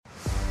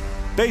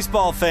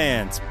Baseball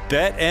fans,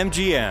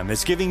 BetMGM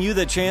is giving you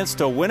the chance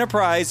to win a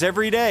prize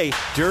every day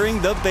during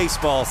the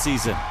baseball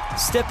season.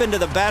 Step into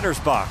the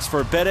batter's box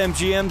for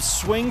BetMGM's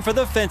Swing for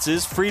the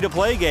Fences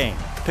free-to-play game.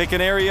 Pick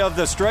an area of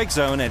the strike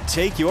zone and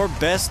take your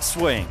best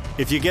swing.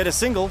 If you get a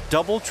single,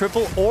 double,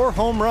 triple, or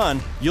home run,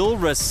 you'll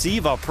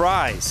receive a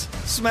prize.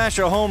 Smash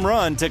a home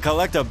run to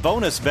collect a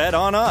bonus bet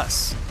on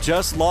us.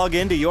 Just log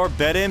into your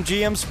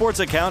BetMGM sports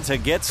account to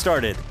get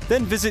started.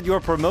 Then visit your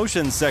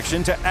promotions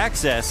section to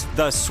access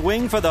the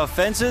Swing for the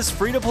Fences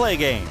free-to-play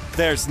game.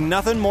 There's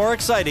nothing more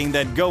exciting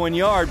than going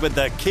yard with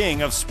the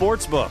king of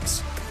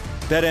sportsbooks.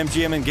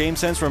 BetMGM and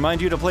GameSense remind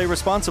you to play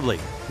responsibly.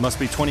 Must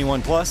be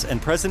 21 plus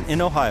and present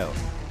in Ohio.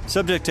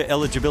 Subject to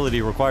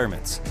eligibility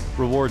requirements.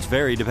 Rewards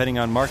vary depending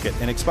on market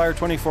and expire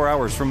 24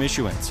 hours from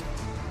issuance.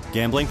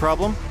 Gambling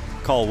problem?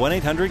 Call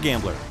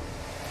 1-800-GAMBLER.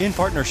 In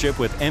partnership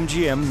with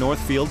MGM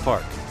Northfield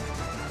Park.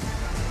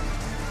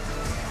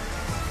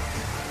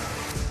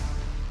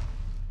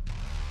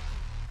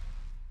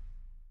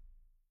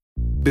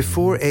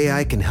 Before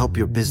AI can help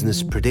your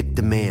business predict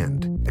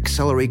demand,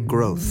 accelerate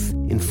growth,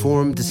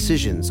 inform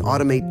decisions,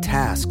 automate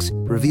tasks,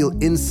 reveal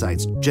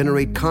insights,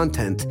 generate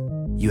content,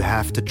 you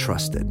have to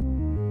trust it.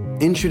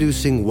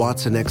 Introducing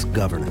watsonx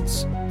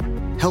Governance,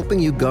 helping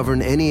you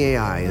govern any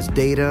AI as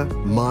data,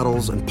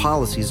 models, and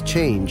policies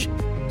change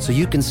so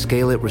you can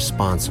scale it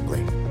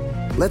responsibly.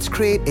 Let's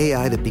create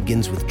AI that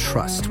begins with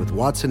trust with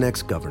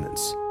watsonx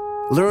Governance.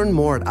 Learn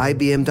more at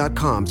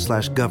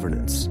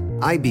ibm.com/governance.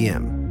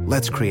 IBM,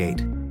 let's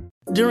create.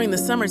 During the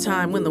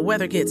summertime when the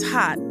weather gets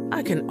hot,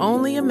 I can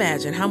only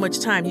imagine how much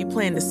time you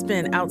plan to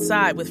spend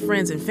outside with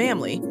friends and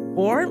family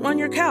or on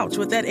your couch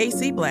with that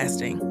AC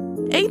blasting.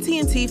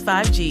 AT&T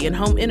 5G and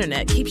home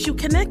internet keeps you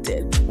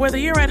connected, whether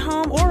you're at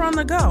home or on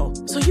the go,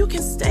 so you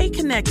can stay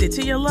connected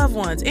to your loved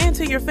ones and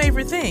to your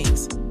favorite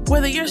things.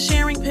 Whether you're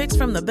sharing pics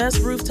from the best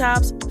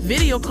rooftops,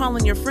 video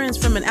calling your friends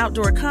from an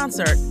outdoor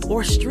concert,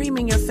 or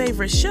streaming your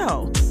favorite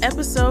show,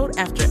 episode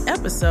after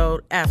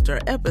episode after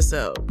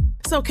episode.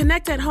 So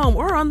connect at home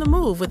or on the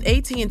move with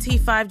AT&T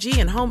 5G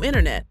and home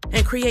internet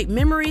and create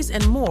memories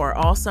and more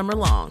all summer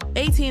long.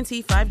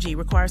 AT&T 5G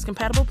requires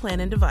compatible plan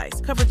and device.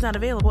 Coverage not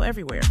available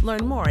everywhere.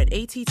 Learn more at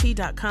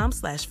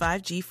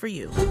att.com/5G for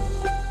you.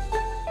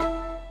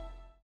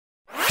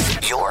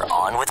 You're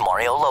on with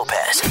Mario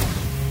Lopez.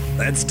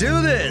 Let's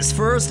do this.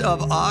 1st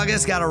of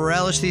August. Got to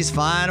relish these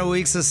final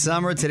weeks of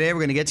summer. Today, we're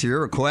going to get to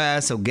your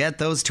requests, so get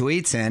those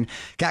tweets in.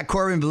 Got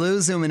Corbin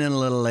Blue zooming in a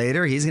little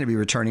later. He's going to be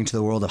returning to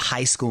the world of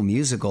High School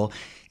Musical.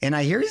 And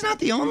I hear he's not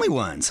the only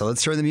one, so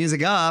let's turn the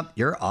music up.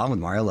 You're on with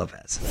Mario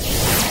Lopez.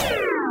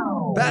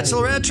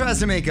 Bachelorette tries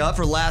to make up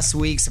for last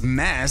week's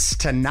mess.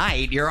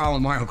 Tonight, you're on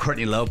with Mario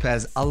Courtney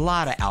Lopez. A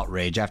lot of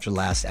outrage after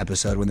last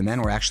episode when the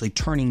men were actually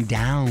turning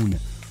down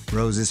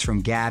roses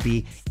from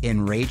Gabby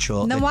and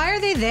Rachel. Then why are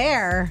they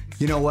there?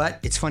 You know what?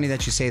 It's funny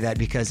that you say that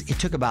because it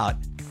took about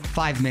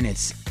 5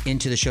 minutes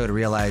into the show to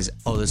realize,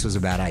 oh, this was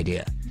a bad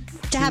idea.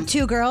 To have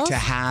two girls? To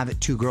have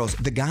two girls.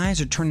 The guys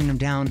are turning them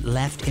down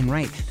left and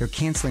right. They're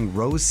canceling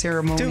rose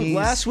ceremonies. Dude,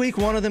 last week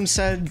one of them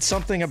said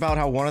something about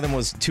how one of them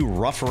was too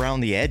rough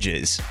around the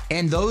edges.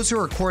 And those who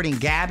are courting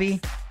Gabby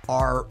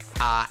are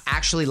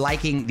actually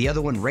liking the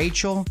other one,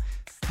 Rachel.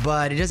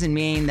 But it doesn't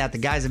mean that the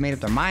guys have made up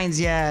their minds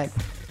yet.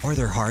 Or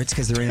their hearts,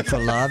 because they're in it for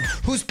love.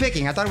 Who's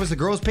picking? I thought it was the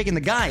girls picking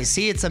the guys.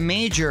 See, it's a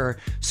major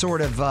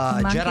sort of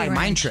Jedi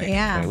mind trick.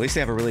 Yeah. Well, at least they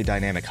have a really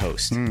dynamic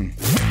host.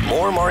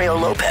 More Mario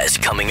Lopez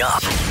coming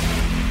up.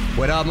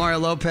 What up, Mario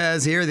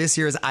Lopez here. This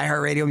year's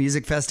iHeartRadio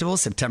Music Festival,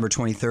 September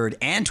 23rd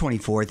and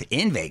 24th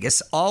in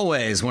Vegas.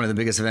 Always one of the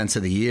biggest events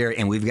of the year,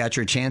 and we've got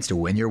your chance to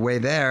win your way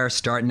there.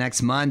 Starting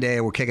next Monday,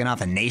 we're kicking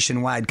off a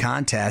nationwide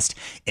contest,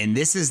 and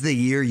this is the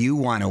year you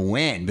want to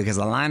win because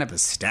the lineup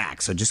is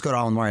stacked. So just go to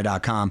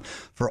allinmario.com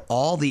for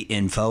all the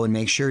info and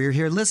make sure you're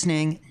here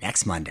listening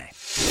next Monday.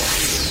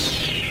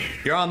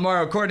 You're on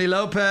Mario Courtney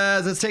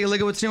Lopez. Let's take a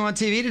look at what's new on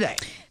TV today.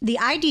 The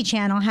ID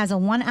channel has a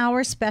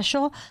 1-hour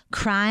special,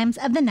 Crimes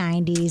of the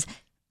 90s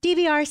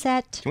DVR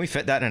set. Can we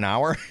fit that in an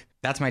hour?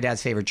 That's my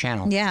dad's favorite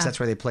channel. Yeah. That's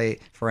where they play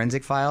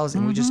Forensic Files.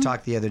 And we just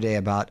talked the other day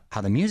about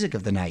how the music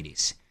of the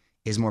 90s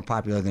is more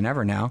popular than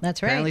ever now.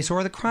 That's right. Apparently, so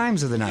are the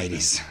crimes of the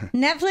 90s.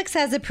 Netflix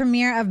has a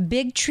premiere of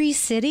Big Tree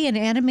City, an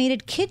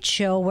animated kids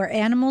show where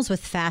animals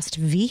with fast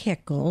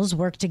vehicles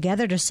work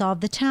together to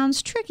solve the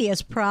town's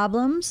trickiest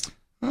problems.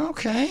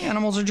 Okay,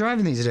 animals are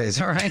driving these days,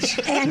 all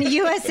right. And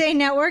USA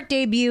Network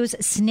debuts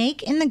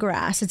Snake in the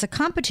Grass. It's a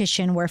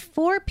competition where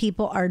 4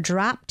 people are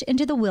dropped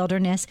into the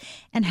wilderness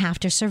and have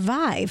to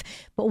survive.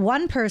 But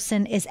one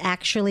person is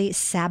actually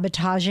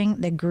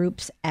sabotaging the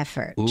group's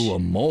effort. Ooh, a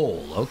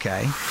mole.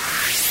 Okay.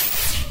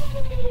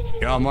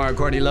 You're on Mario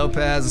Courtney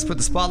Lopez. Let's put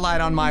the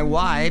spotlight on my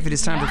wife. It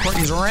is time for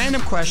Courtney's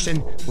random question.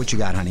 What you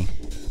got, honey?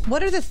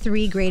 What are the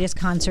 3 greatest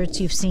concerts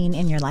you've seen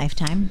in your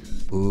lifetime?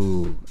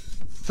 Ooh.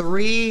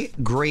 3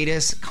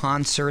 greatest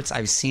concerts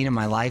I've seen in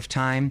my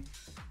lifetime.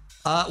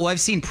 Well,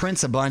 I've seen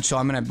Prince a bunch, so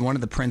I'm going to one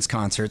of the Prince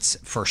concerts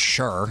for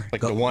sure.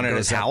 Like the one at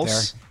his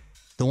house?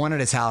 The one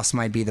at his house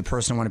might be the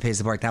person who want to pay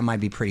the park. That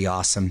might be pretty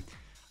awesome.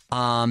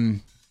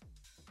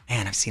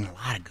 Man, I've seen a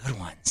lot of good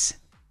ones.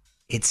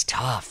 It's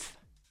tough.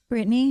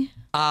 Brittany?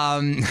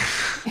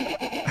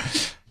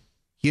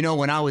 You know,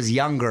 when I was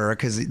younger,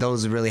 because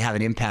those really have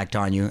an impact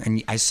on you,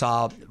 and I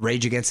saw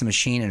Rage Against the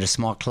Machine at a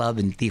small club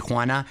in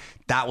Tijuana.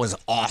 That was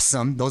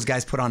awesome. Those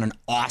guys put on an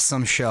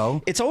awesome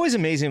show. It's always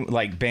amazing,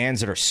 like bands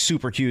that are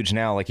super huge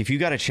now. Like if you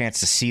got a chance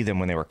to see them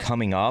when they were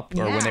coming up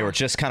or when they were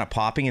just kind of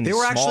popping in these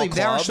small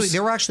clubs. They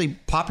were actually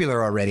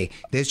popular already.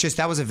 It's just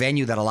that was a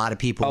venue that a lot of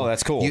people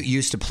that's cool.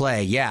 used to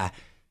play. Yeah.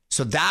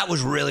 So that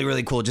was really,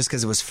 really cool just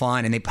because it was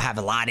fun and they have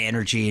a lot of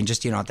energy and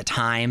just, at the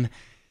time.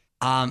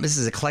 This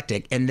is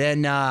eclectic. And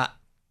then I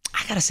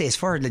got to say, as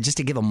far as just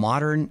to give a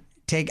modern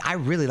take, I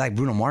really like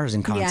Bruno Mars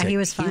in concert. Yeah, he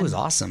was fun. He was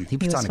awesome. He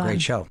puts on a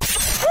great show.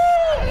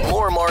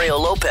 More Mario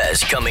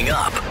Lopez coming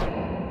up.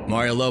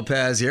 Mario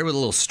Lopez here with a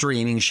little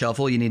streaming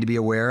shuffle you need to be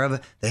aware of.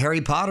 The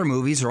Harry Potter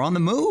movies are on the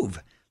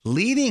move,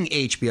 leaving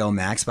HBO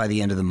Max by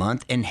the end of the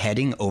month and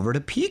heading over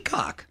to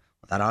Peacock.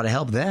 That ought to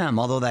help them,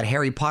 although that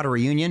Harry Potter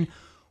reunion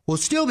will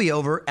still be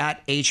over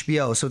at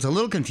HBO. So it's a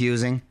little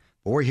confusing,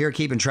 but we're here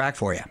keeping track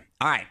for you.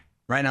 All right,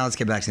 right now let's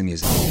get back to the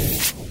music.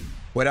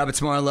 What up,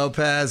 it's Mario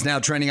Lopez. Now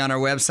trending on our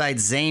website,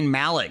 Zayn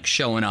Malik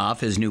showing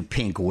off his new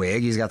pink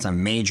wig. He's got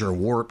some major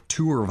Warped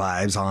Tour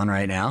vibes on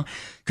right now.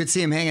 Could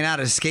see him hanging out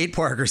at a skate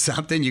park or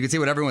something. You can see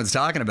what everyone's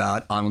talking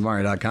about on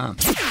WithMario.com.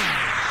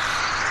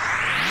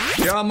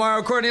 Yo, I'm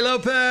Mario Courtney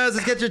Lopez.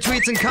 Let's get your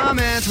tweets and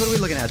comments. What are we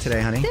looking at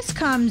today, honey? This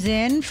comes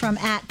in from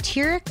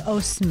 @Tyrek O.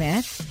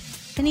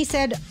 Smith, and he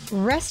said,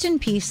 "Rest in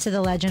peace to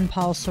the legend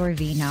Paul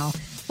Sorvino.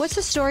 What's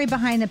the story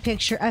behind the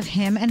picture of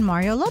him and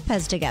Mario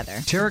Lopez together?"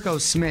 Tyrek O.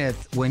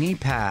 Smith, when he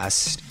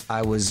passed,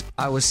 I was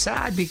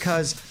sad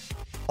because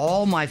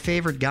all my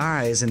favorite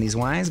guys in these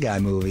Wise Guy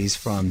movies,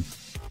 from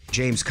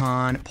James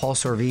Caan, Paul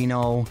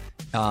Sorvino,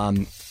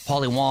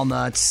 Paulie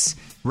Walnuts,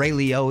 Ray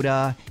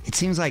Liotta, it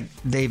seems like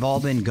they've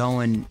all been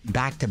going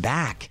back to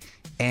back.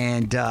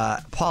 And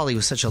Paulie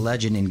was such a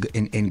legend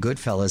in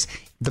Goodfellas.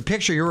 The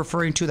picture you're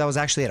referring to, that was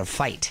actually at a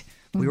fight.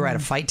 We were at a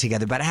fight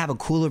together, but I have a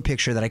cooler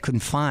picture that I couldn't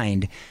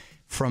find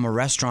from a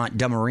restaurant,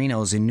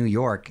 Demarino's in New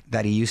York,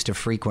 that he used to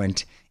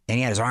frequent, and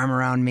he had his arm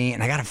around me,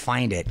 and I got to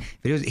find it.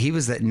 But he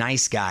was that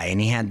nice guy, and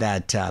he had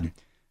that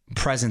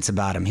presence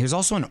about him. He was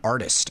also an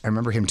artist. I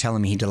remember him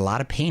telling me he did a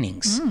lot of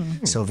paintings.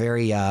 So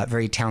very,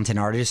 very talented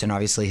artist, and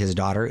obviously his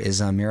daughter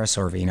is Mira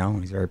Sorvino.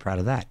 He's very proud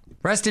of that.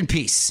 Rest in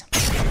peace.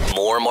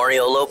 More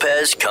Mario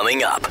Lopez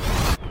coming up.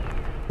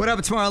 What up,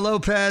 it's Mario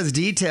Lopez.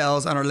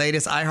 Details on our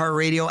latest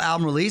iHeartRadio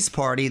album release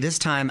party. This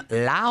time,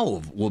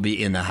 Lauv will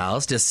be in the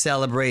house to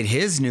celebrate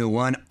his new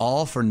one,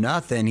 All for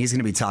Nothing. He's going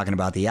to be talking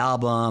about the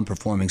album,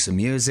 performing some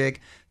music.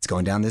 It's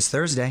going down this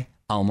Thursday.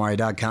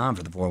 AllMario.com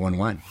for the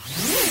 411.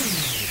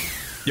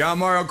 Yo, I'm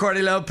Mario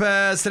Courtney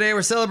Lopez. Today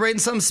we're celebrating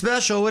something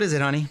special. What is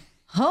it, honey?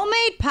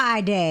 Homemade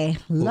Pie Day.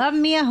 Love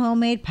me a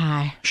homemade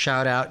pie.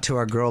 Shout out to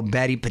our girl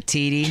Betty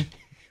Petiti,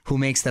 who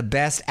makes the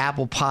best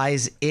apple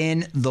pies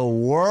in the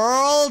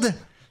world.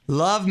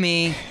 Love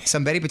me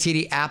some Betty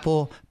Petiti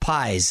apple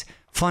pies.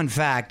 Fun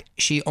fact,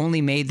 she only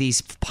made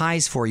these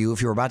pies for you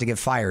if you were about to get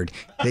fired.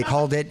 They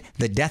called it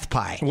the death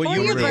pie. Or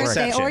your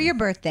birthday. Or your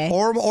birthday.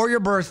 Or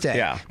your birthday.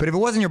 Yeah. But if it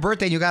wasn't your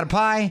birthday and you got a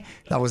pie,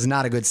 that was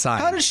not a good sign.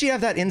 How does she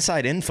have that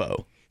inside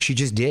info? She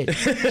just did.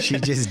 She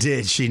just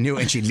did. She knew,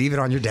 and she'd leave it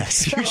on your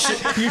desk.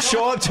 You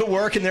show up to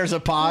work and there's a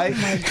pie.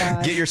 Oh my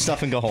God. Get your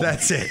stuff and go home.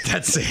 That's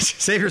it.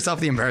 Save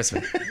yourself the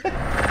embarrassment.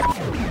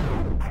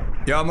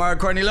 Yo, I'm Mario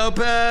Courtney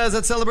Lopez.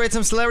 Let's celebrate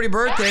some celebrity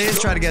birthdays.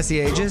 Try to guess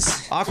the ages.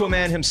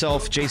 Aquaman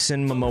himself,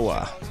 Jason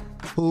Momoa,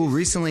 who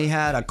recently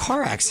had a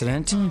car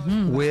accident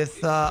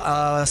with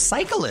a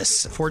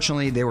cyclist.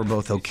 Fortunately, they were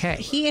both okay.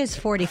 He is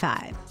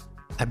 45.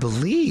 I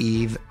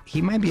believe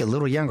he might be a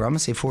little younger. I'm going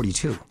to say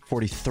 42.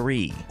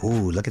 43.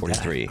 Ooh, look at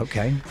 43. that.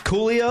 Okay.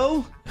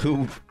 Coolio,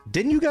 who,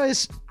 didn't you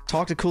guys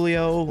talk to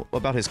Coolio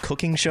about his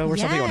cooking show or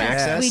something on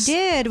Access?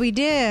 We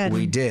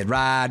did.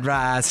 Ride,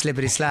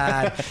 slippity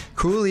slide.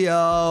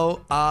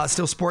 Coolio,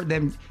 still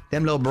sporting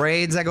them little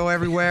braids that go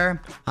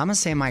everywhere. I'm going to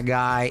say my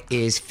guy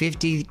is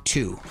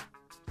 52.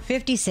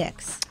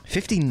 56.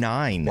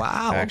 59.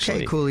 Wow, actually.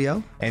 Okay,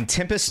 Coolio. And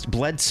Tempest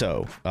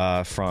Bledsoe,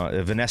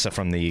 from Vanessa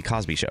from the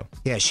Cosby Show.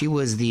 Yeah, she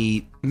was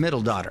the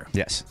middle daughter.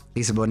 Yes.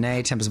 Lisa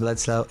Bonet, Tempest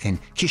Bledsoe, and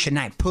Keisha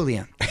Knight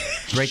Pulliam.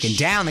 Breaking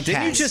down the cast.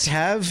 Didn't you just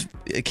have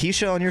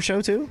Keisha on your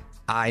show too?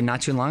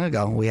 Not too long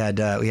ago. We had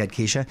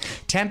Keisha.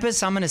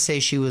 Tempest, I'm going to say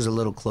she was a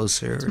little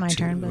closer. It's my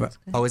turn, but it's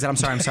good. Oh, is it? I'm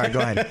sorry. Go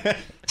ahead.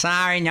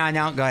 Sorry, no,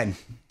 go ahead.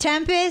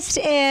 Tempest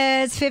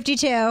is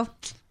 52.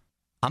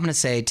 I'm going to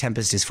say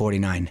Tempest is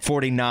 49.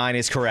 49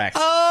 is correct.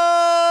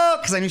 Oh,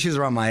 because I knew she was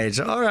around my age.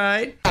 All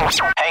right.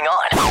 Hang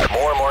on.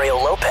 More Mario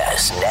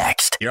Lopez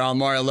next. You're on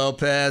Mario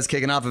Lopez,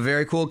 kicking off a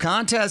very cool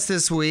contest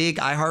this week.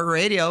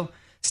 iHeartRadio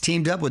has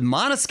teamed up with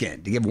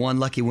Måneskin to give one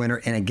lucky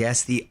winner and a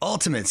guest the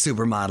ultimate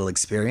supermodel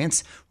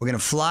experience. We're going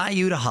to fly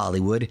you to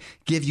Hollywood,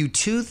 give you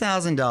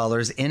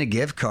 $2,000 in a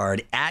gift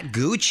card at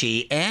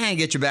Gucci, and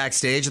get you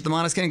backstage at the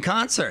Måneskin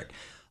concert.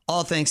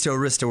 All thanks to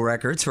Arista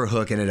Records for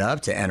hooking it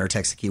up. To enter,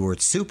 text the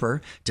keyword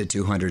SUPER to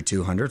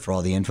 200-200. For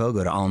all the info,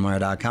 go to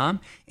allenmeyer.com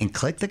and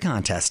click the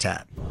contest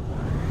tab.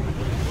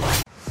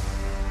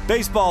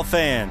 Baseball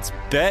fans,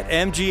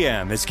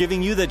 BetMGM is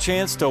giving you the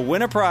chance to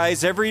win a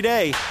prize every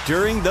day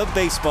during the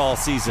baseball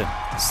season.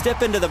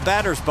 Step into the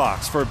batter's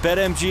box for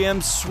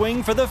BetMGM's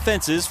Swing for the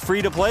Fences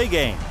free-to-play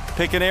game.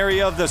 Pick an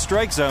area of the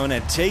strike zone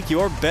and take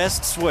your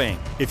best swing.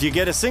 If you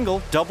get a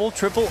single, double,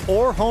 triple,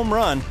 or home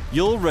run,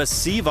 you'll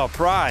receive a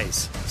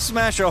prize.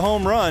 Smash a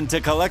home run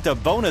to collect a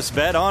bonus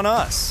bet on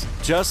us.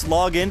 Just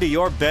log into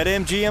your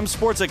BetMGM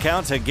sports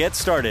account to get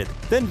started.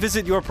 Then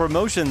visit your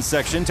promotions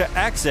section to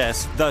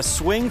access the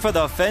Swing for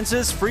the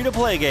Fences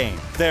free-to-play game.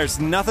 There's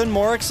nothing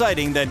more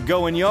exciting than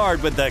going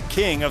yard with the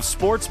king of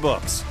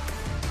sportsbooks.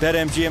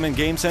 BetMGM and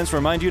GameSense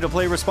remind you to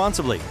play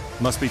responsibly.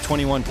 Must be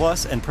 21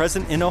 plus and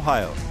present in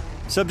Ohio.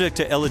 Subject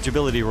to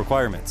eligibility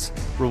requirements.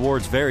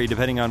 Rewards vary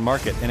depending on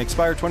market and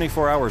expire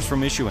 24 hours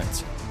from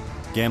issuance.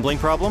 Gambling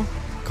problem?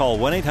 Call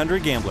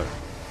 1-800-GAMBLER.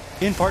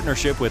 In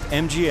partnership with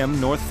MGM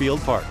Northfield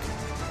Park.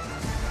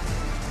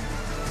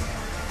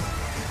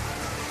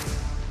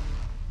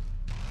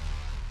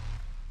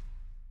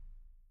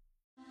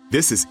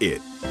 This is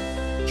it.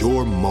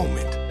 Your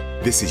moment.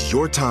 This is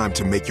your time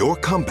to make your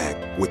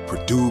comeback with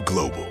Purdue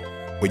Global.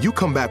 When you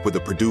come back with a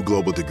Purdue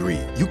Global degree,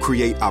 you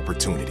create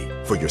opportunity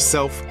for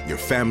yourself, your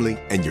family,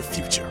 and your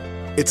future.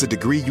 It's a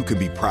degree you can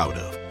be proud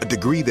of, a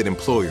degree that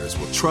employers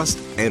will trust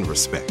and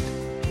respect.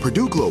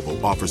 Purdue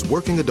Global offers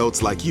working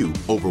adults like you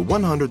over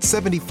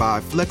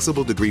 175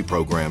 flexible degree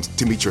programs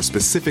to meet your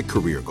specific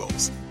career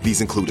goals.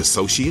 These include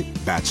associate,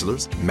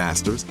 bachelor's,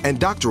 master's, and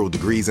doctoral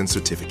degrees and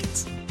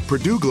certificates.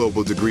 Purdue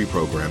Global degree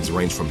programs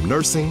range from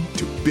nursing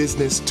to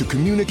business to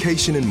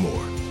communication and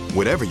more.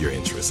 Whatever your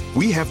interest,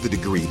 we have the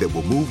degree that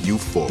will move you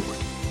forward.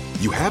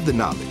 You have the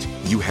knowledge,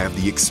 you have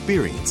the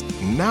experience.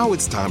 Now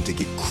it's time to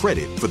get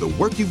credit for the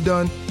work you've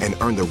done and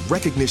earn the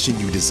recognition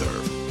you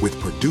deserve with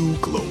Purdue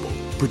Global,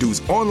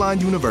 Purdue's online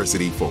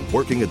university for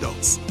working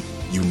adults.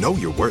 You know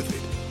you're worth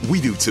it.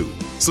 We do too.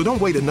 So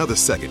don't wait another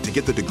second to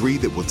get the degree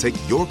that will take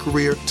your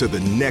career to the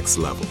next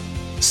level.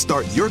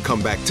 Start your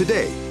comeback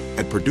today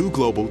at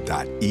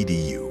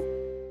purdueglobal.edu.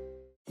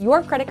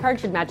 Your credit card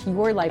should match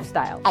your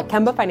lifestyle. At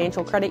Kemba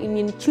Financial Credit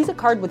Union, choose a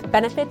card with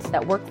benefits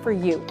that work for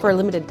you. For a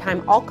limited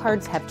time, all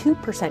cards have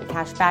 2%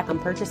 cash back on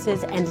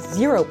purchases and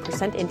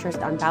 0% interest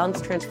on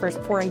balance transfers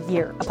for a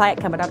year. Apply at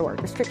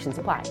Kemba.org. Restrictions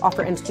apply.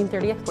 Offer ends June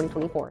 30th,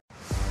 2024.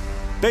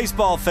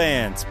 Baseball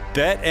fans,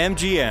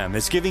 BetMGM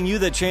is giving you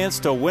the chance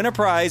to win a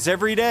prize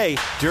every day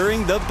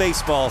during the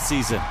baseball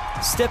season.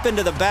 Step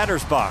into the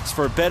batter's box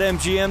for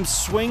BetMGM's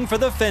Swing for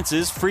the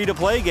Fences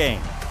free-to-play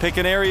game. Pick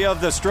an area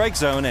of the strike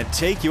zone and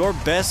take your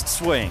best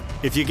swing.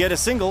 If you get a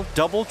single,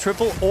 double,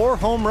 triple, or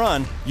home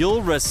run,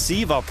 you'll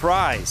receive a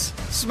prize.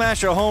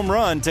 Smash a home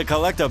run to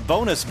collect a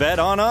bonus bet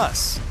on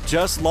us.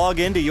 Just log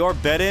into your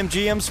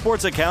BetMGM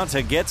sports account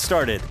to get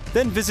started.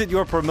 Then visit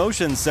your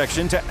promotions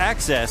section to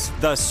access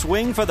the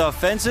Swing for the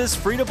Fences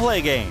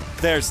free-to-play game.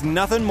 There's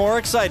nothing more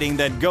exciting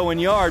than going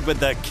yard with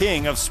the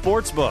king of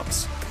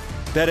sportsbooks.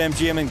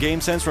 BetMGM and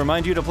GameSense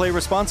remind you to play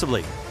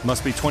responsibly.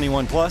 Must be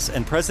 21 plus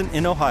and present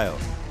in Ohio.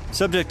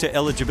 Subject to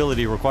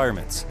eligibility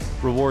requirements.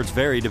 Rewards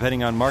vary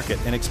depending on market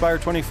and expire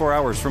 24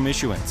 hours from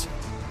issuance.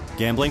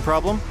 Gambling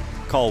problem?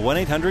 Call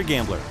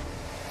 1-800-GAMBLER.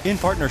 In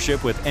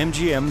partnership with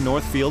MGM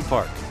Northfield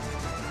Park.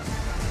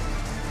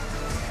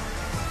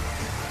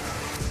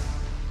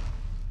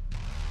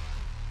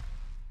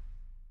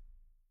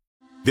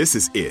 This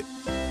is it.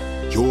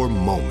 Your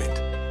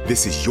moment.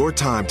 This is your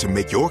time to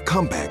make your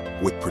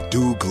comeback with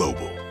Purdue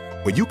Global.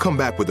 When you come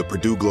back with a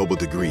Purdue Global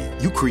degree,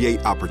 you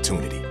create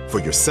opportunity for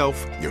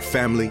yourself, your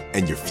family,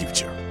 and your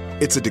future.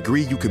 It's a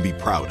degree you can be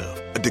proud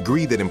of, a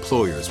degree that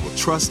employers will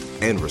trust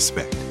and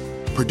respect.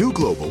 Purdue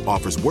Global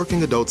offers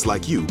working adults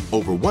like you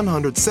over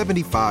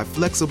 175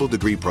 flexible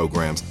degree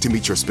programs to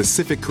meet your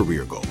specific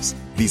career goals.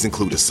 These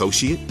include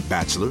associate,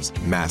 bachelor's,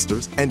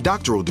 master's, and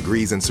doctoral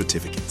degrees and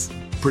certificates.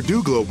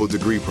 Purdue Global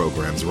degree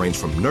programs range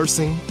from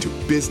nursing to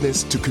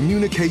business to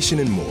communication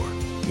and more.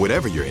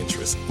 Whatever your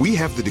interest, we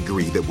have the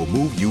degree that will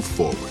move you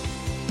forward.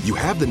 You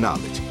have the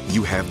knowledge,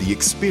 you have the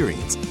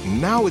experience.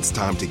 Now it's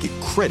time to get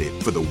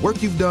credit for the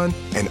work you've done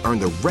and earn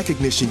the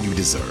recognition you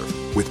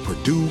deserve with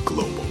Purdue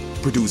Global,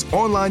 Purdue's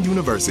online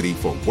university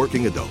for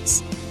working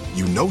adults.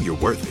 You know you're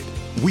worth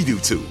it. We do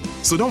too.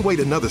 So don't wait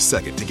another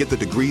second to get the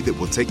degree that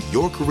will take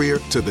your career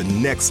to the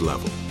next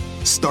level.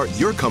 Start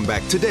your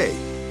comeback today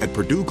at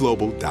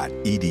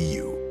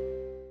purdueglobal.edu.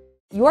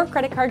 Your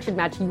credit card should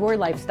match your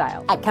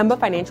lifestyle. At Kemba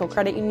Financial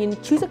Credit Union,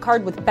 choose a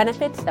card with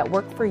benefits that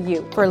work for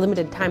you. For a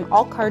limited time,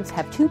 all cards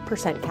have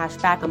 2% cash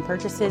back on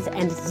purchases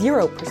and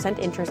 0%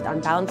 interest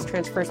on balance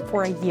transfers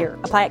for a year.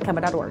 Apply at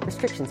Kemba.org.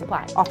 Restrictions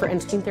apply. Offer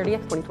ends June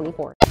 30th,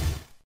 2024.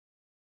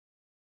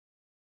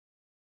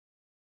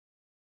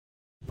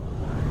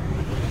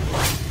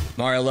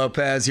 Mario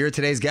Lopez here.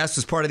 Today's guest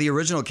was part of the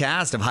original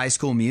cast of High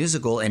School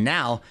Musical and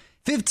now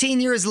 15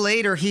 years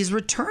later, he's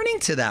returning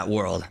to that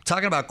world.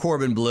 Talking about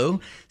Corbin Bleu,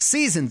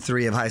 season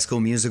 3 of High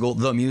School Musical,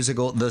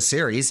 the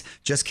series,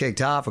 just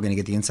kicked off. We're going to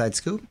get the inside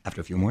scoop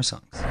after a few more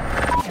songs.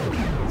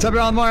 What's up,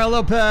 y'all? Mario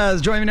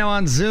Lopez. Joining me now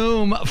on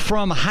Zoom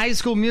from High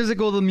School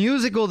Musical,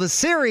 the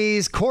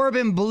series,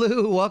 Corbin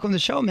Bleu. Welcome to the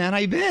show, man. How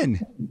you been?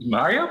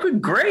 Mario, been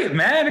great,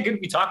 man. Good to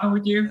be talking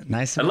with you.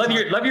 Nice. I love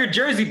your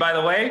jersey, by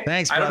the way.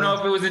 Thanks, brother. I don't know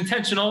if it was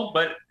intentional,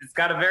 but it's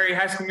got a very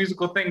High School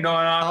Musical thing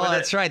going on. Oh,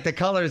 that's right. The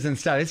colors and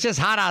stuff. It's just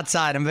hot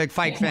outside. I'm a big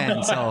fight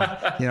fan, so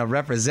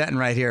representing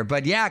right here.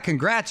 But yeah,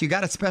 congrats. You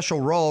got a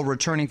special role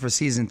returning for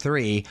season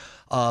 3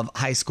 of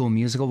High School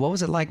Musical. What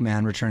was it like,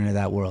 man, returning to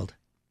that world?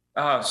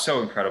 Oh,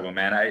 so incredible,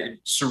 man.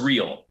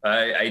 Surreal.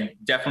 I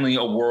definitely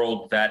a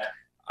world that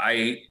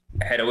I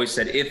had always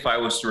said if I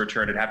was to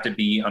return, it'd have to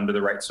be under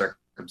the right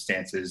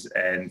circumstances.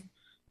 And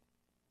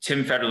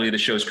Tim Federle, the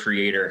show's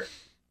creator,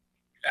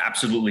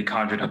 absolutely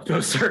conjured up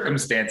those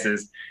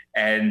circumstances.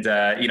 And,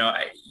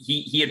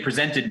 he had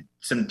presented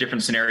some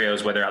different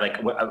scenarios, whether am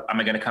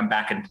I going to come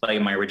back and play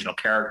my original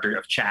character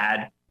of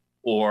Chad,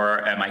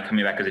 or am I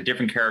coming back as a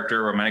different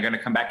character, or am I going to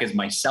come back as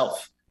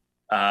myself?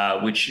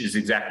 Which is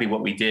exactly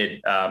what we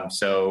did.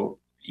 So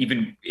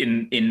even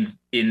in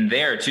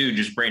there too,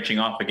 just branching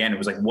off again, it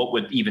was like, what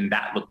would even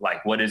that look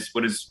like? What does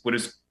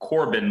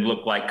Corbin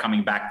look like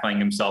coming back playing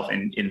himself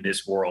in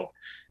this world?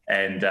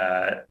 And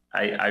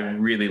I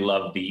really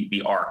love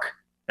the arc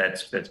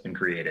that's been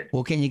created.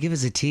 Well, can you give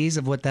us a tease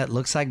of what that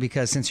looks like?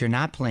 Because since you're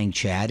not playing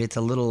Chad, it's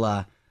a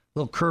little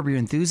Curb Your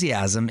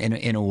Enthusiasm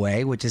in a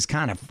way, which is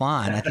kind of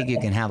fun. I think you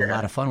can have a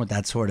lot of fun with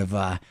that sort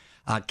of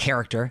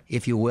character,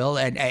 if you will.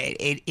 And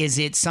is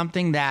it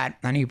something that,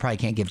 I know you probably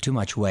can't give too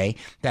much away,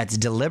 that's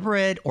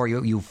deliberate, or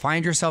you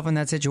find yourself in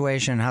that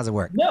situation? How's it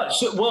work? No,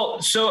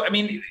 so I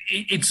mean,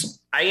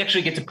 I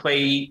actually get to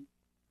play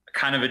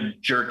kind of a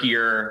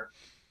jerkier,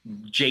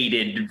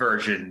 jaded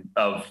version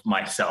of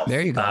myself.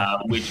 There you go.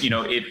 Which,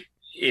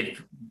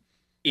 if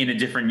in a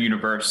different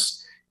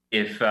universe,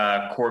 if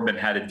Corbin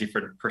had a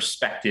different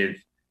perspective,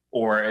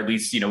 or at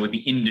least, with the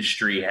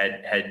industry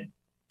had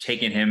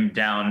taken him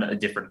down a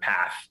different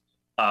path,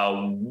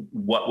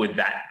 what would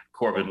that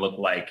Corbin look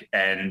like,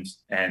 and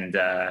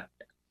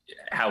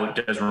how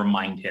it does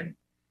remind him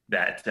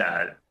that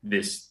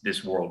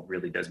this world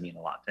really does mean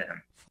a lot to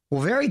him.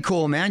 Well, very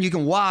cool, man. You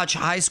can watch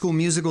High School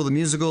Musical,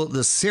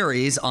 the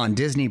series on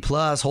Disney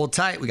Plus. Hold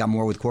tight. We got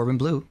more with Corbin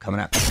Bleu coming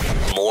up.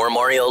 More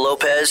Mario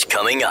Lopez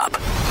coming up.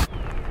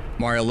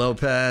 Mario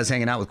Lopez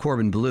hanging out with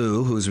Corbin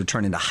Bleu, who's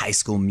returning to High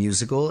School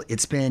Musical.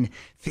 It's been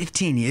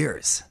 15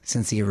 years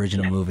since the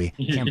original movie.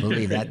 I can't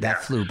believe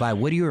that flew by.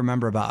 What do you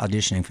remember about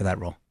auditioning for that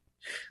role?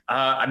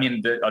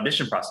 The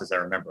audition process, I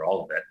remember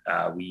all of it.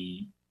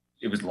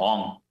 It was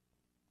long.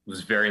 It was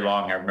very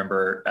long. I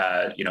remember,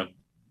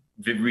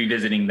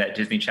 revisiting that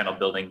Disney Channel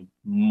building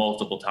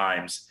multiple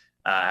times,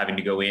 having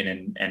to go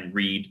in and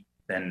read,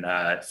 then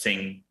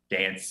sing,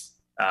 dance,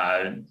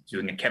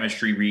 doing a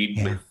chemistry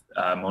read with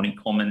Monique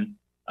Coleman.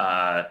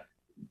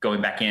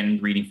 Going back in,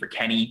 reading for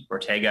Kenny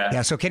Ortega.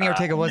 Yeah, so Kenny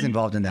Ortega was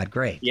involved in that.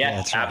 Great. Yeah,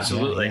 that's right.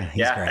 Absolutely.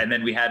 Yeah. And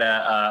then we had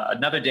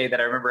another day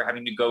that I remember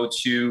having to go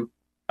to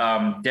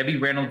Debbie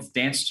Reynolds'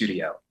 dance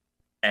studio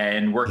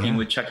and working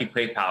with Chucky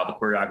Claypile, the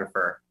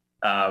choreographer.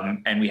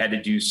 And we had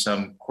to do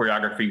some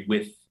choreography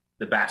with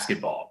the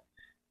basketball.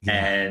 Yeah.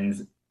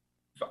 And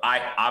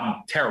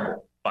I'm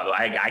terrible, by the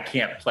way. I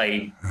can't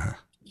play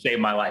Save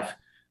My Life.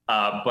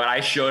 But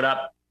I showed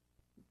up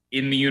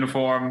in the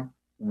uniform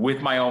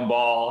with my own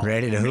ball,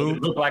 ready to hoop,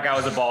 look like I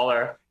was a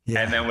baller.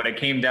 Yeah. And then when it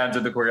came down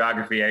to the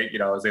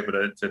choreography, I was able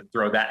to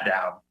throw that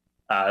down.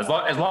 As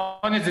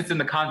long as it's in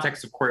the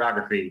context of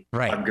choreography,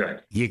 right, I'm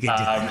good. You can do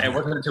that. And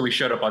wasn't until we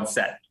showed up on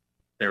set,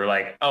 they were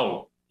like,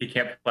 "Oh, he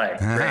can't play."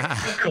 Great.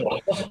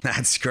 Cool.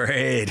 That's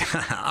great.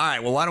 All right.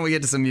 Well, why don't we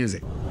get to some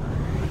music?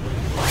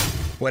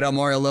 What up,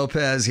 Mario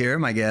Lopez here.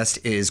 My guest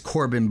is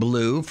Corbin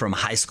Bleu from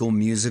High School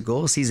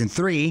Musical. Season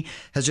 3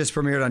 has just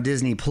premiered on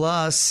Disney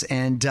Plus.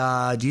 And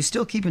do you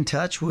still keep in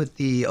touch with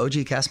the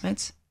OG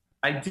castmates?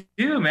 I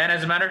do, man.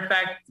 As a matter of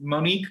fact,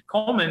 Monique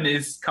Coleman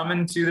is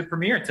coming to the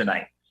premiere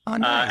tonight. Oh,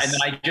 nice. And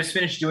then I just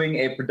finished doing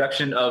a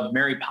production of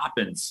Mary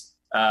Poppins,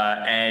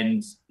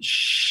 and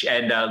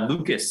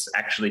Lucas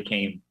actually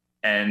came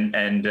and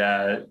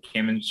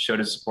showed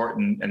his support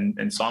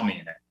and saw me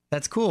in it.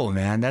 That's cool,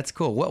 man. That's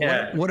cool.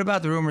 What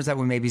about the rumors that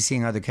we may be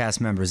seeing other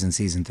cast members in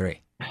season 3?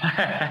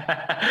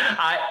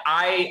 I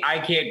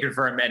can't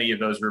confirm any of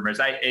those rumors.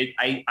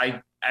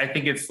 I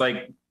think it's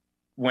like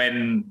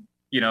when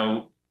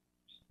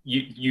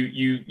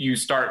you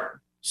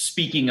start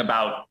speaking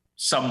about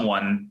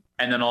someone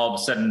and then all of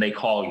a sudden they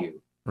call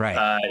you. Right.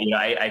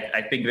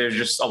 I think there's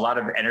just a lot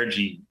of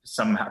energy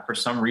somehow for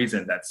some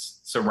reason that's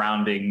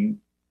surrounding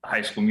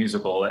High School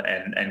Musical,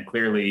 and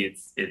clearly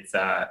it's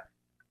a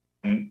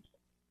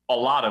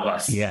lot of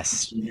us,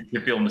 yes, you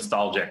feel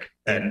nostalgic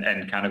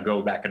and kind of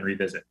go back and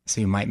revisit. So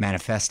you might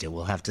manifest it.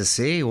 We'll have to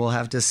see. All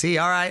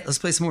right, let's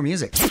play some more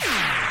music.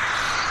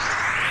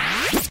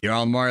 You're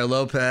on Mario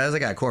Lopez. I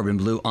got Corbin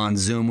Bleu on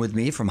Zoom with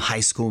me from High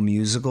School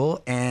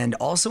Musical, and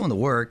also in the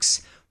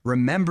works,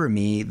 Remember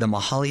Me, the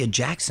Mahalia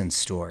Jackson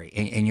story.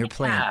 And you're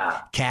playing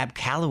Cab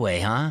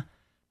Calloway, huh?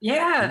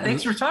 Yeah,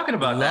 thanks for talking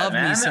about Love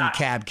that, man. me some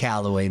Cab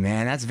Calloway,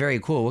 man. That's very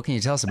cool. What can you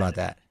tell us about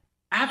that?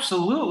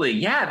 Absolutely.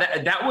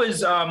 Yeah, that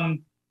was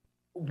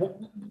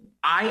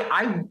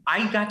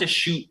I got to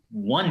shoot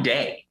one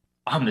day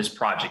on this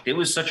project. It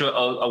was such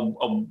a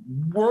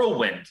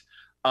whirlwind.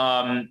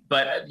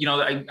 But you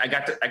know, I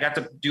got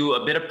to do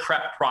a bit of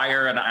prep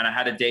prior, and I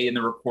had a day in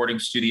the recording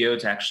studio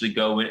to actually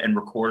go and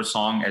record a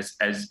song as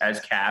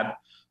Cab.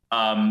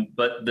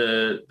 But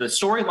the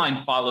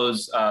storyline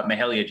follows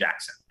Mahalia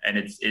Jackson, and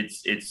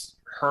it's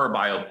her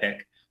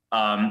biopic.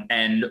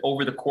 And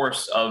over the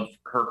course of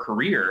her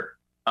career,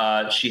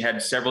 she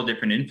had several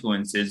different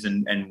influences,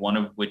 and one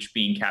of which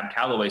being Cab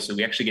Calloway. So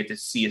we actually get to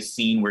see a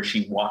scene where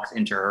she walks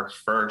into her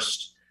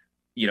first,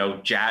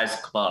 jazz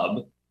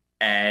club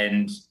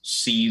and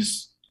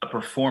sees a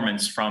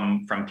performance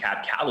from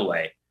Cab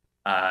Calloway.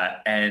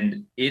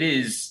 And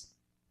he's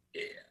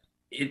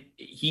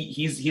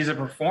a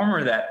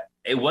performer that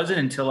it wasn't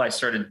until I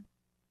started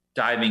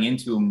diving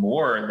into him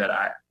more that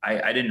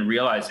I didn't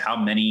realize how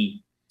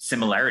many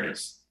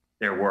similarities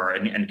there were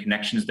and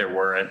connections there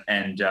were.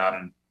 And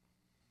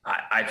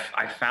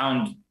I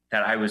found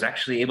that I was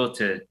actually able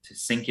to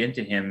sink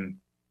into him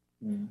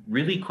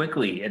really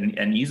quickly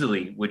and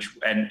easily,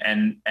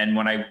 and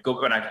when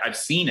I've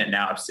seen it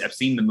now, I've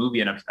seen the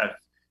movie and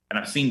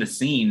I've seen the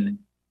scene,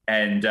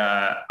 and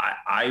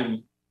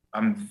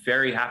I'm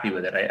very happy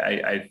with it.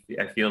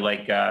 I feel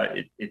like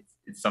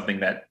it's something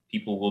that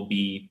people will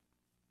be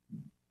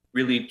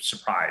really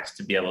surprised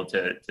to be able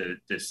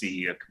to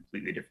see a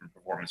completely different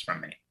performance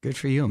from me. Good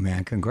for you,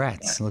 man.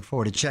 Congrats. Yeah. Look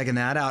forward to checking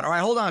that out. All right,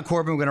 hold on,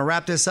 Corbin. We're going to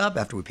wrap this up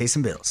after we pay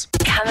some bills.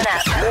 Coming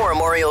up, more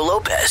Mario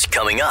Lopez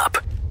coming up.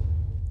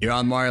 You're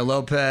on Mario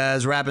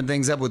Lopez, wrapping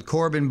things up with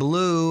Corbin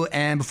Bleu.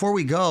 And before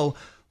we go,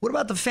 what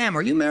about the fam?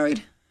 Are you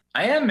married?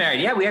 I am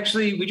married. Yeah,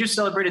 we just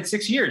celebrated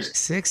 6 years.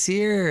 6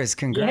 years.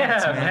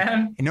 Congrats,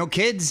 man. And no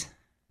kids?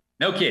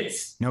 No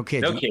kids. No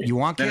kids. No kids. You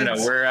want kids?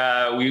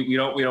 No. We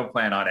don't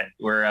plan on it.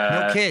 We're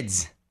no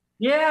kids.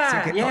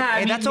 Yeah, okay. yeah.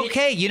 Hey, that's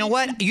okay. You know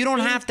what? You don't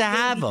have to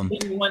have them.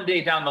 One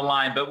day down the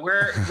line, but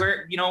we're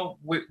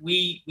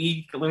we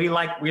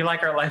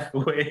like our life the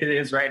way it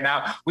is right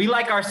now. We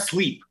like our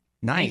sleep.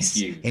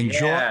 Nice.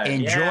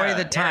 Enjoy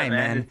the time,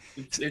 man.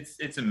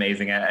 It's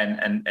amazing,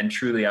 and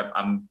truly,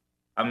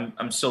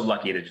 I'm so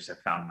lucky to just have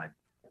found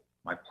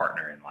my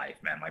partner in life,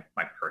 man.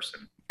 My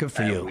person. Good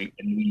for you.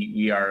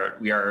 We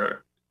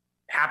are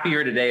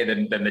happier today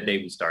than the day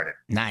we started.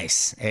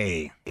 Nice.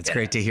 Hey, it's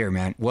great to hear,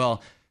 man.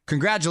 Well,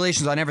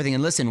 congratulations on everything.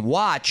 And listen,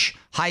 watch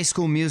High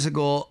School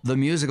Musical,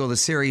 the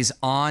series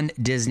on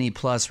Disney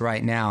Plus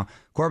right now.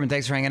 Corbin,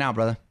 thanks for hanging out,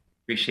 brother.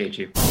 Appreciate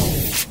you.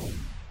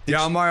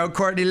 Yo, Mario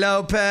Courtney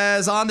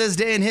Lopez. On this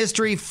day in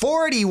history,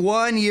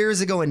 41 years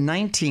ago in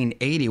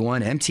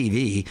 1981,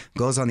 MTV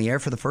goes on the air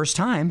for the first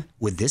time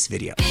with this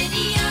video.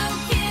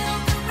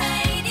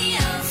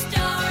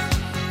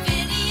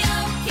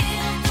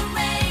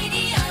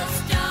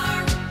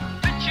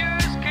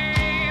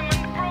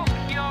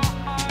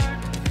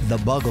 The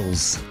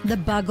Buggles. The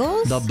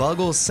Buggles? The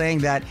Buggles sang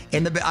that.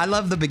 I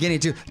love the beginning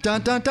too.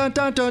 Dun, dun, dun,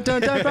 dun, dun,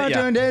 dun, dun, dun,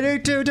 dun,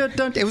 dun,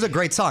 dun. It was a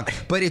great song,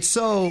 but it's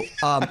so.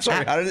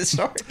 Sorry, how did it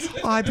start?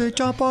 Am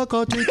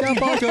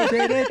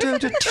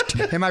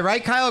I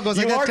right, Kyle? It goes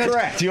like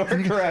that. You are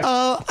correct.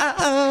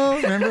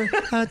 Oh. Remember?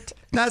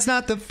 That's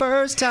not the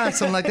first time.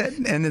 Something like that.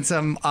 And then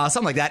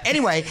something like that.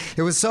 Anyway,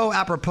 it was so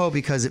apropos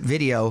because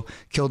video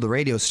killed the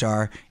radio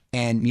star,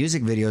 and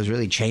music videos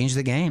really changed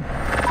the game.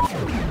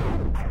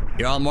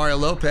 You're on Mario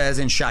Lopez,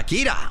 and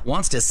Shakira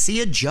wants to see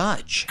a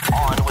judge.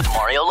 On with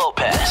Mario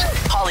Lopez,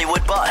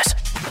 Hollywood Buzz.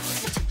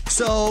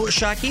 So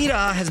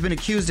Shakira has been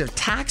accused of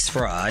tax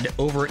fraud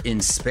over in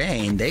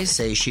Spain. They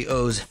say she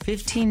owes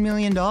 $15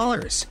 million.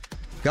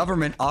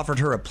 Government offered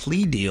her a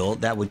plea deal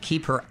that would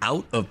keep her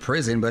out of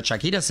prison, but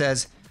Shakira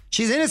says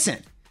she's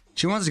innocent.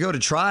 She wants to go to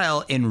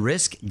trial and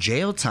risk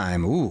jail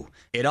time. Ooh.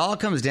 It all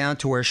comes down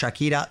to where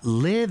Shakira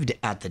lived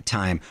at the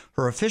time.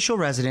 Her official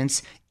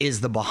residence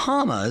is the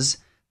Bahamas,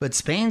 but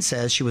Spain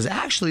says she was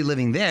actually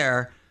living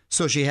there,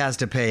 so she has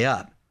to pay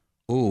up.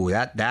 Ooh,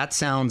 that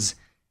sounds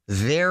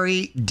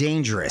very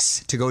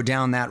dangerous to go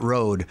down that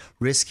road,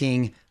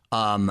 risking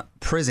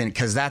prison,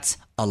 because that's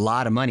a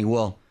lot of money.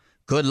 Well,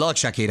 good luck,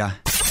 Shakira.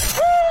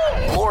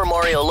 More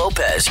Mario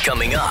Lopez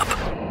coming up.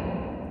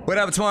 What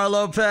up, it's Mario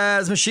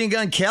Lopez. Machine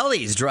Gun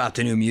Kelly's dropped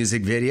a new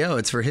music video.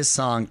 It's for his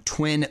song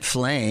Twin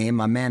Flame.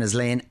 My man is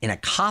laying in a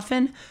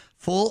coffin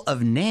full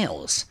of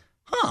nails.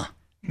 Huh.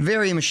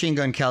 Very Machine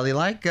Gun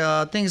Kelly-like.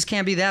 Things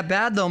can't be that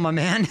bad, though, my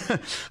man.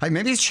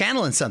 Maybe he's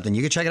channeling something.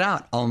 You can check it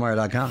out on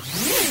Mario.com.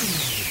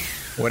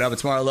 What up?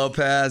 It's Mario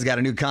Lopez. Got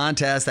a new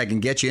contest that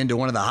can get you into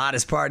one of the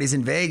hottest parties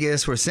in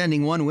Vegas. We're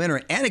sending one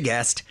winner and a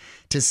guest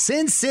to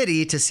Sin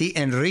City to see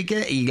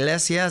Enrique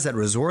Iglesias at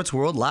Resorts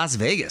World Las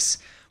Vegas.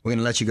 We're going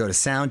to let you go to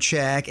sound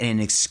check and an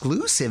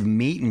exclusive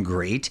meet and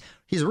greet.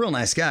 He's a real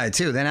nice guy,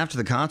 too. Then after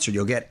the concert,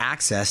 you'll get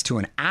access to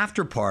an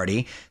after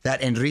party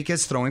that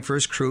Enrique's throwing for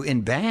his crew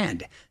in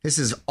band. This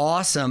is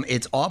awesome.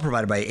 It's all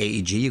provided by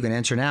AEG. You can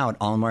enter now at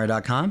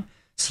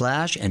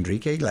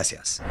allmario.com/Enrique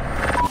Iglesias.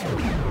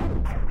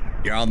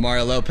 You're on with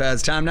Mario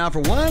Lopez. Time now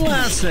for one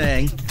last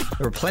thing.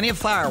 There were plenty of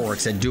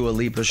fireworks at Dua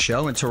Lipa's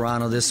show in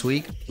Toronto this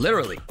week.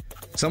 Literally.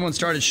 Someone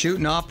started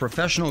shooting off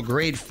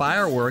professional-grade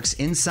fireworks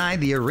inside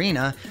the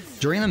arena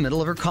during the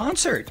middle of her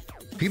concert.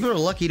 People are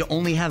lucky to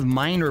only have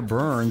minor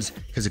burns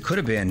because it could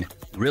have been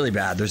really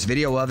bad. There's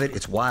video of it.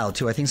 It's wild,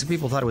 too. I think some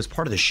people thought it was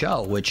part of the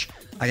show, which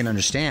I can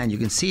understand. You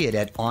can see it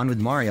at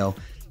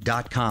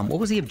onwithmario.com. What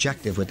was the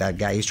objective with that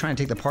guy? He's trying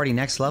to take the party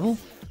next level?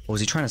 Or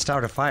was he trying to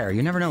start a fire?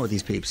 You never know with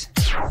these peeps.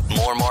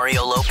 More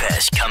Mario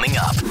Lopez coming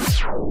up.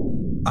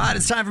 All right,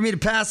 it's time for me to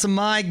pass the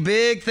mic.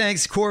 Big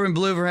thanks to Corbin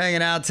Bleu for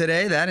hanging out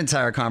today. That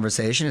entire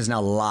conversation is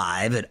now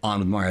live at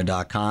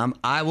onwithmario.com.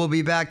 I will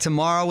be back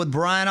tomorrow with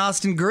Brian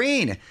Austin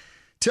Green.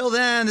 Till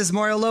then, this is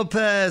Mario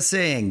Lopez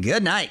saying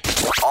good night.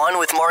 On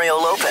with Mario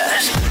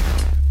Lopez.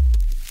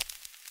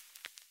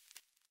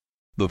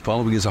 The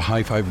following is a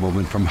high five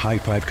moment from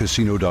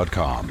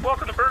highfivecasino.com.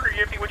 Welcome to Burger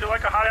Yippee. Would you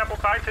like a hot apple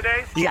pie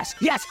today? Yes,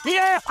 yeah,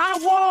 I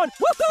won!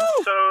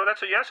 Woohoo! So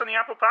that's a yes on the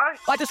apple pie?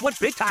 I just went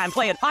big time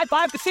playing High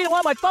Five Casino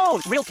on my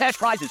phone. Real cash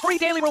prizes, free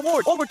daily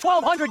rewards, over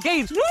 1,200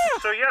 games. Yeah!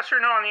 So yes or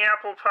no on the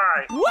apple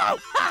pie? Whoa!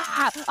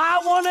 I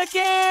won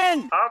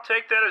again! I'll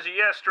take that as a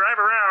yes. Drive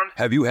around.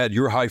 Have you had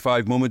your high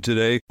five moment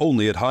today?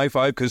 Only at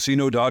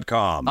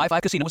highfivecasino.com. High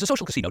Five Casino is a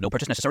social casino. No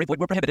purchase necessary. Void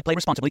where prohibited. Play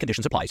responsibly.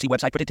 Conditions apply. See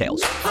website for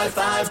details. High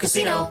Five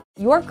Casino.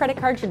 Your credit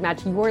card should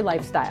match your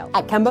lifestyle.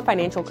 At Kemba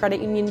Financial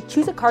Credit Union,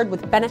 choose a card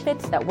with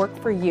benefits that work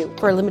for you.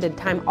 For a limited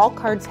time, all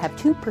cards have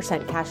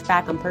 2% cash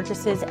back on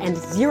purchases and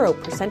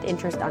 0%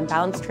 interest on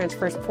balance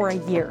transfers for a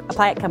year.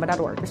 Apply at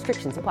Kemba.org.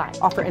 Restrictions apply.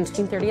 Offer ends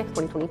June 30th,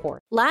 2024.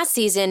 Last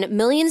season,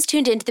 millions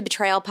tuned into the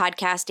Betrayal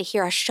podcast to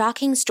hear a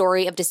shocking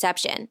story of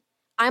deception.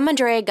 I'm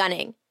Andrea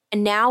Gunning,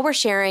 and now we're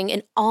sharing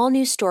an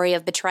all-new story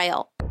of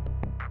betrayal.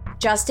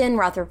 Justin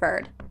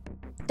Rutherford.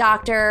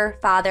 Doctor,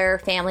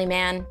 father, family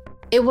man.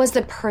 It was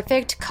the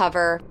perfect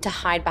cover to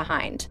hide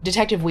behind.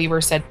 Detective Weaver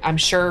said, "I'm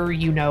sure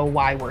you know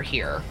why we're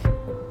here."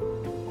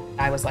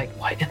 I was like,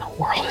 what in the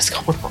world is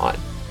going on?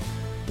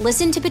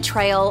 Listen to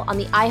Betrayal on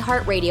the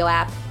iHeartRadio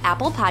app,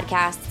 Apple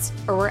Podcasts,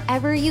 or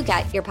wherever you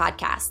get your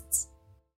podcasts.